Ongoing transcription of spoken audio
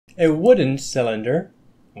A wooden cylinder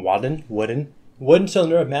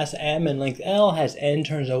of mass m and length L has n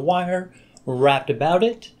turns of wire wrapped about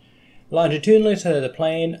it longitudinally so that the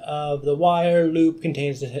plane of the wire loop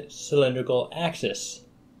contains the cylindrical axis.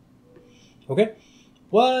 Okay,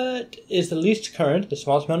 what is the least current, the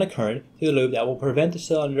smallest amount of current through the loop that will prevent the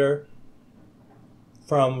cylinder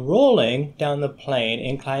from rolling down the plane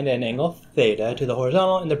inclined at an angle theta to the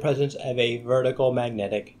horizontal in the presence of a vertical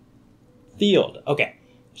magnetic field? Okay,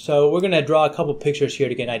 so we're going to draw a couple pictures here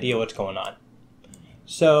to get an idea what's going on.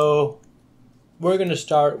 So we're going to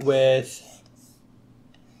start with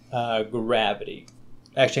gravity.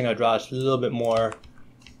 Actually, I'm going to draw this a little bit more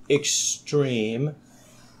extreme.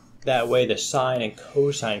 That way the sine and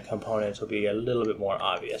cosine components will be a little bit more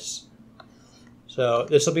obvious. So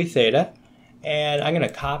this will be theta. And I'm going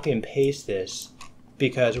to copy and paste this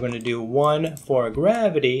because we're going to do one for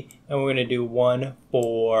gravity and we're going to do one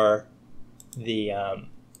for the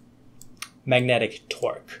magnetic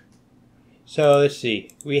torque. So let's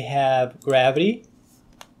see. We have gravity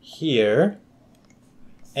here,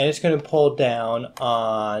 and it's going to pull down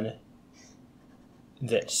on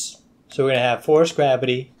this. So we're going to have force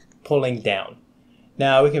gravity pulling down.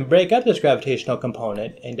 Now we can break up this gravitational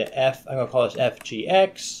component into F. I'm going to call this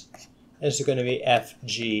FGX. This is going to be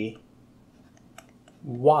FGY.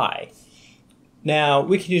 Now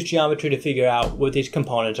we can use geometry to figure out what these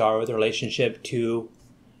components are with relationship to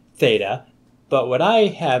theta. But what I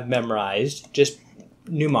have memorized, just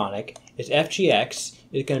mnemonic, is FGX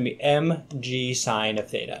is going to be mg sine of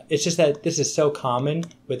theta. It's just that this is so common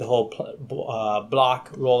with the whole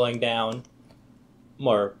block rolling down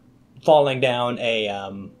or falling down a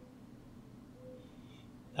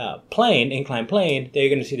inclined plane, they're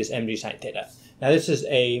going to see this mg sine theta. Now this is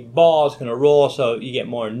a ball, it's going to roll, so you get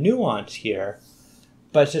more nuance here.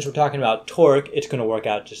 But since we're talking about torque, it's going to work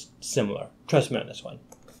out just similar. Trust me on this one.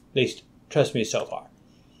 At least, trust me so far.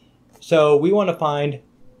 So we want to find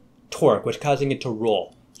torque, what's causing it to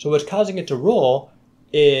roll. So what's causing it to roll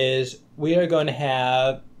is we are going to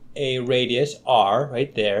have a radius r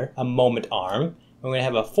right there, a moment arm. And we're going to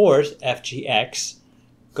have a force FGX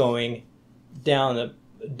going down the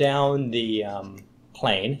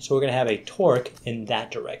plane. So we're going to have a torque in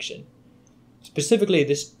that direction. Specifically,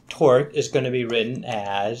 this torque is going to be written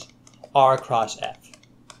as r cross f,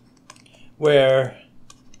 where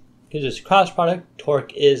because it's cross product,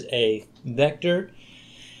 torque is a vector,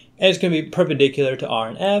 and it's going to be perpendicular to r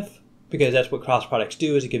and f, because that's what cross products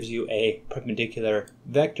do, is it gives you a perpendicular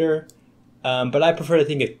vector. But I prefer to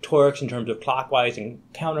think of torques in terms of clockwise and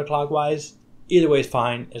counterclockwise. Either way is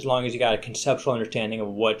fine, as long as you got a conceptual understanding of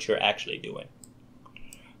what you're actually doing.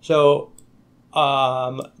 So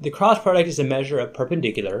the cross product is a measure of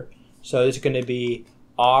perpendicular. So this is going to be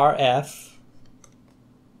RF,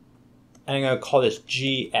 and I'm going to call this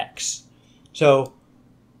GX. So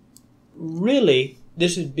really,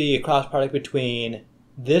 this would be a cross product between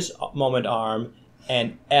this moment arm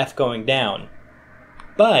and F going down.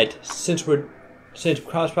 But since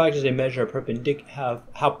cross product is a measure of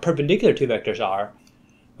how perpendicular two vectors are,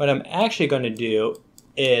 what I'm actually going to do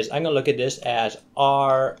is I'm going to look at this as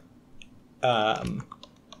R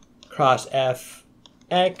cross F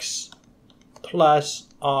X plus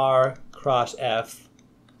R cross F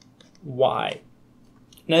Y.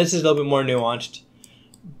 Now this is a little bit more nuanced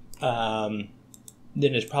than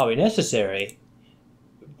is probably necessary,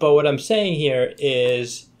 but what I'm saying here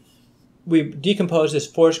is we decompose this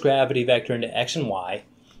force gravity vector into x and y.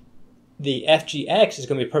 The FGX is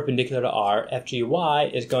going to be perpendicular to R,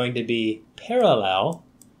 FGY is going to be parallel,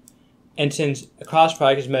 and since a cross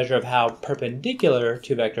product is a measure of how perpendicular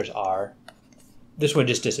two vectors are, this one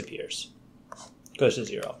just disappears, goes to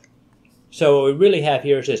 0. So what we really have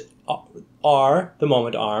here is just R, the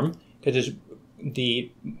moment arm, because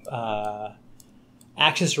the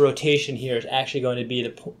axis of rotation here is actually going to be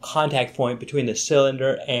the contact point between the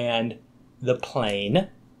cylinder and the plane.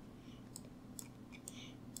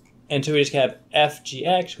 And so we just have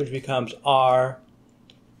FGX, which becomes R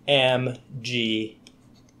mg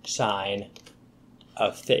sine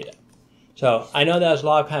of theta. So I know that was a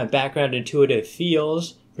lot of kind of background intuitive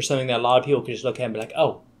feels for something that a lot of people could just look at and be like,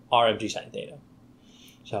 oh, R mg sine theta.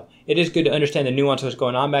 So it is good to understand the nuance of what's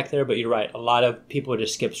going on back there, but you're right, a lot of people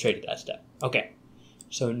just skip straight to that step. Okay,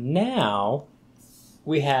 so now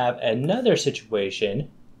we have another situation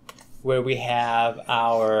where we have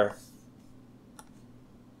our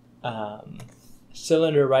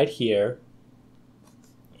cylinder right here,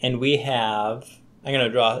 and we have, I'm going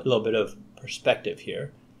to draw a little bit of perspective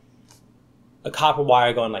here, a copper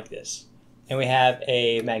wire going like this, and we have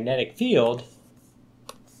a magnetic field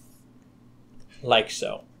like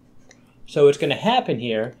so. So what's going to happen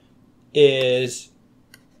here is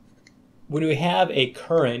when we have a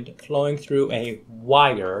current flowing through a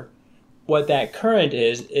wire, what that current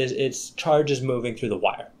is it's charges moving through the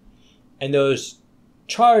wire. And those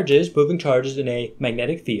charges, moving charges in a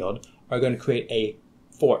magnetic field, are going to create a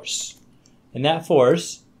force. And that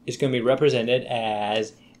force is going to be represented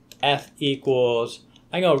as F equals,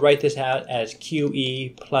 I'm going to write this out as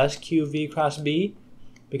QE plus QV cross B,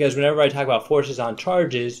 because whenever I talk about forces on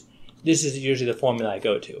charges, this is usually the formula I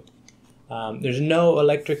go to. There's no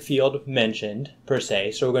electric field mentioned per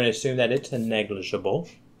se, so we're going to assume that it's negligible.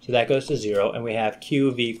 So that goes to 0, and we have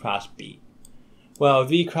QV cross B. Well,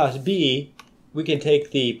 V cross B, we can take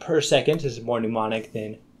the per second, this is more mnemonic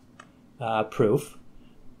than proof.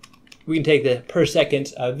 We can take the per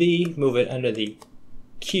seconds of V, move it under the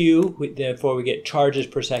Q, therefore we get charges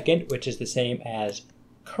per second, which is the same as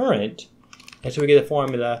current. And so we get the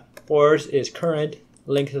formula, force is current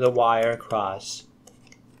linked to the wire cross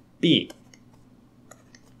B.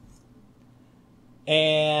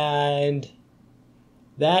 And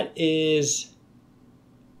that is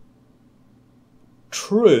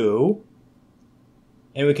true.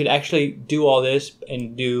 And we could actually do all this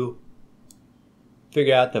and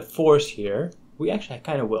figure out the force here. We actually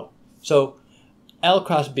kind of will. So L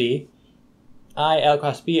cross B, L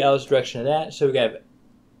cross B, L is the direction of that. So we have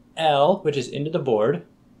L, which is into the board,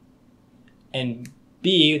 and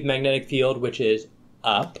B, the magnetic field, which is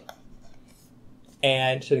up.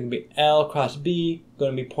 And so it can be L cross B,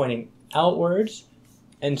 going to be pointing outwards.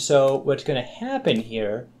 And so what's going to happen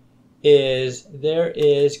here is there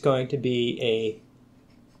is going to be a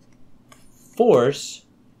force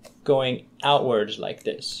going outwards like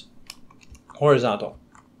this, horizontal.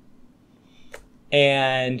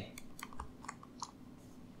 And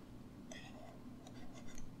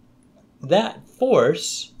that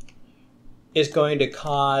force is going to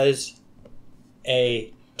cause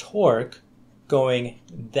a torque going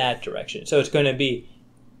that direction. So it's going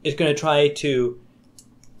to try to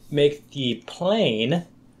make the plane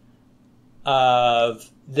of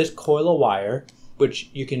this coil of wire, which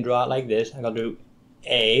you can draw it like this. I'm going to do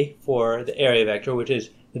A for the area vector, which is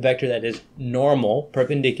the vector that is normal,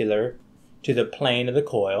 perpendicular to the plane of the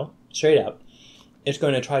coil, straight up. It's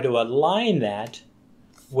going to try to align that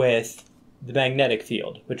with the magnetic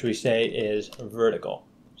field, which we say is vertical.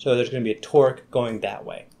 So there's going to be a torque going that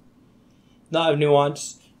way. Lot of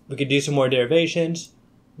nuance. We could do some more derivations.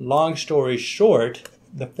 Long story short,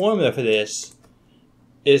 the formula for this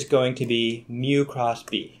is going to be mu cross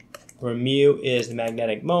B, where mu is the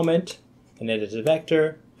magnetic moment, and it is a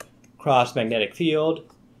vector, cross magnetic field.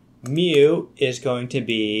 Mu is going to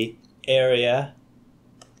be area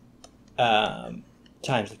times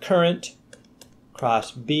the current, cross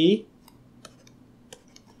B.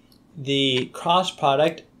 The cross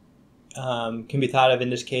product can be thought of in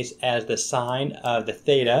this case as the sine of the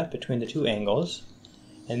theta between the two angles.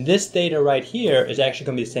 And this theta right here is actually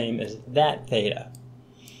going to be the same as that theta.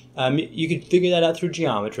 You can figure that out through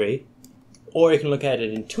geometry, or you can look at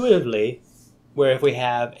it intuitively, where if we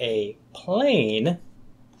have a plane,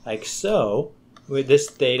 like so, with this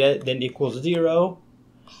theta then equals 0,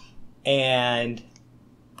 and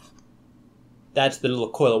that's the little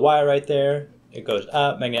coil of wire right there. It goes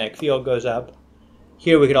up, magnetic field goes up.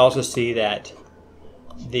 Here we could also see that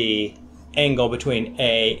the angle between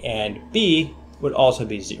A and B would also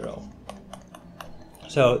be 0.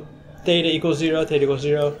 So theta equals 0, theta equals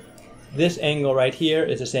 0. This angle right here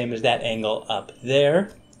is the same as that angle up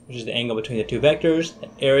there, which is the angle between the two vectors, an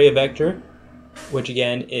area vector, which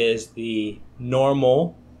again is the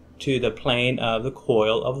normal to the plane of the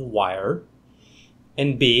coil of wire.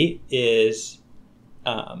 And B is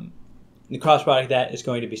the cross product of that is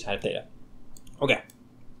going to be sine of theta. Okay,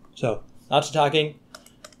 so lots of talking,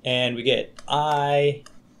 and we get I,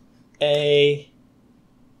 A,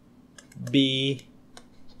 B,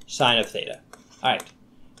 sine of theta. All right,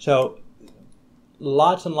 so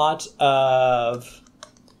lots and lots of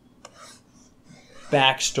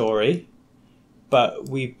backstory, but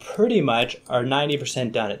we pretty much are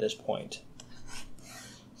 90% done at this point.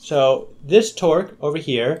 So this torque over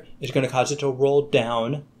here is going to cause it to roll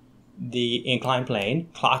down the inclined plane,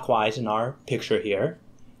 clockwise in our picture here.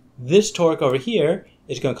 This torque over here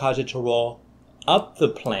is going to cause it to roll up the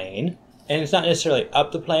plane, and it's not necessarily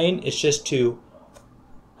up the plane, it's just to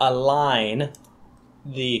align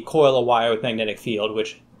the coil of wire with magnetic field,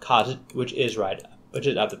 which is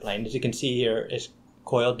up the plane. As you can see here, it's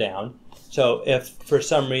coiled down. So if for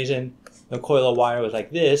some reason the coil of wire was like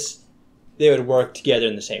this, they would work together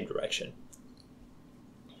in the same direction.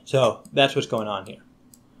 So that's what's going on here.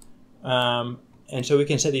 And so we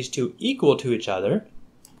can set these two equal to each other.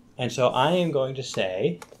 And so I am going to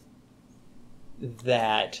say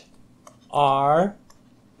that R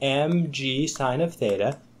mg sine of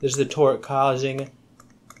theta, this is the torque causing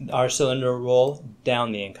our cylinder to roll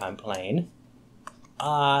down the inclined plane.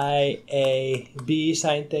 IAB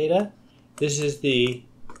sine theta, this is the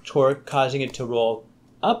torque causing it to roll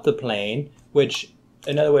up the plane, which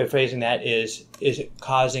another way of phrasing that is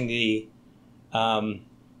causing the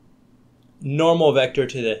normal vector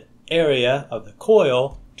to the area of the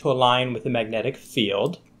coil to align with the magnetic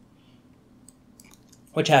field,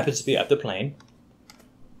 which happens to be up the plane.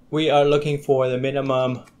 We are looking for the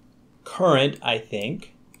minimum current, I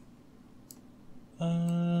think.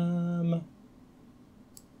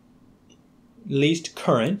 Least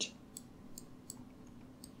current.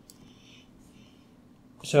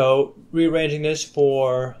 So rearranging this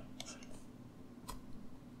for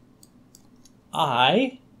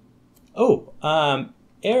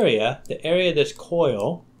area, the area of this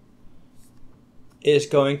coil is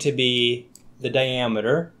going to be the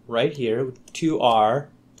diameter right here, 2r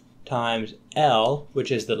times L,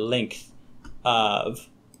 which is the length of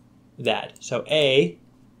that. So A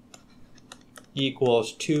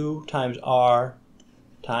equals 2 times R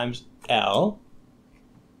times L.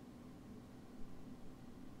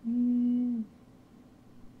 Is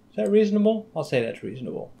that reasonable? I'll say that's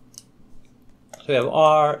reasonable. So we have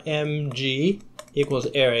R mg equals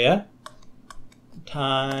area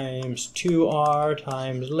times 2r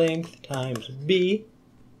times length times b.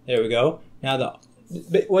 There we go. Now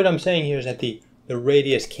what I'm saying here is that the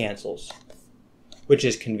radius cancels, which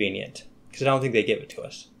is convenient because I don't think they give it to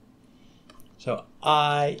us. So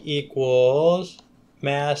I equals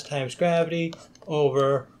mass times gravity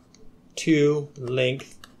over 2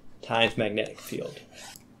 length times magnetic field.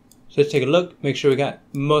 So let's take a look, make sure we got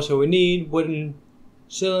most of what we need. Wooden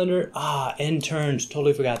cylinder, end turns,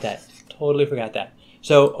 totally forgot that.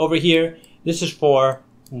 So over here, this is for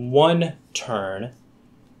 1 turn.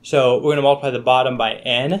 So we're going to multiply the bottom by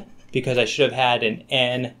n because I should have had an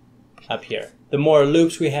n up here. The more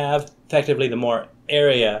loops we have, effectively the more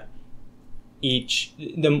area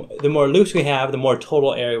the more loops we have, the more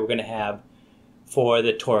total area we're going to have for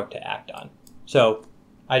the torque to act on. So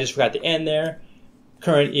I just forgot the n there.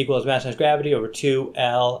 Current equals mass times gravity over 2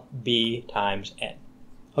 Lb times n.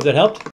 Hope that helped.